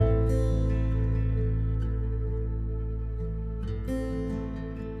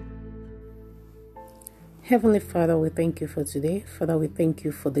Heavenly Father, we thank you for today. Father, we thank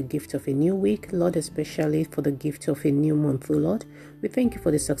you for the gift of a new week, Lord, especially for the gift of a new month, Lord. We thank you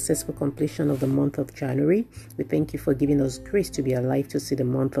for the successful completion of the month of January. We thank you for giving us grace to be alive to see the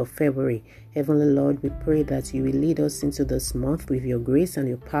month of February. Heavenly Lord, we pray that you will lead us into this month with your grace and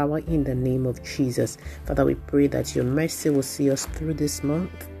your power in the name of Jesus. Father, we pray that your mercy will see us through this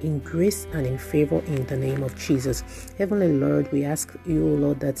month in grace and in favor in the name of Jesus. Heavenly Lord, we ask you,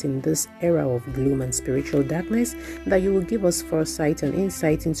 Lord, that in this era of gloom and spiritual darkness, that you will give us foresight and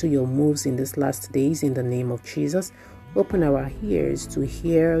insight into your moves in these last days in the name of Jesus. Open our ears to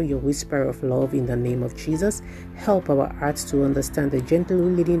hear your whisper of love in the name of Jesus. Help our hearts to understand the gentle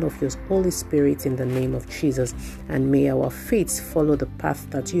leading of your Holy Spirit in the name of Jesus. And may our faith follow the path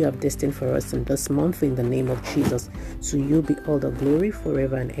that you have destined for us in this month in the name of Jesus. To you be all the glory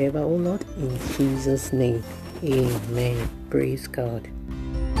forever and ever, O Lord, in Jesus' name. Amen. Praise God.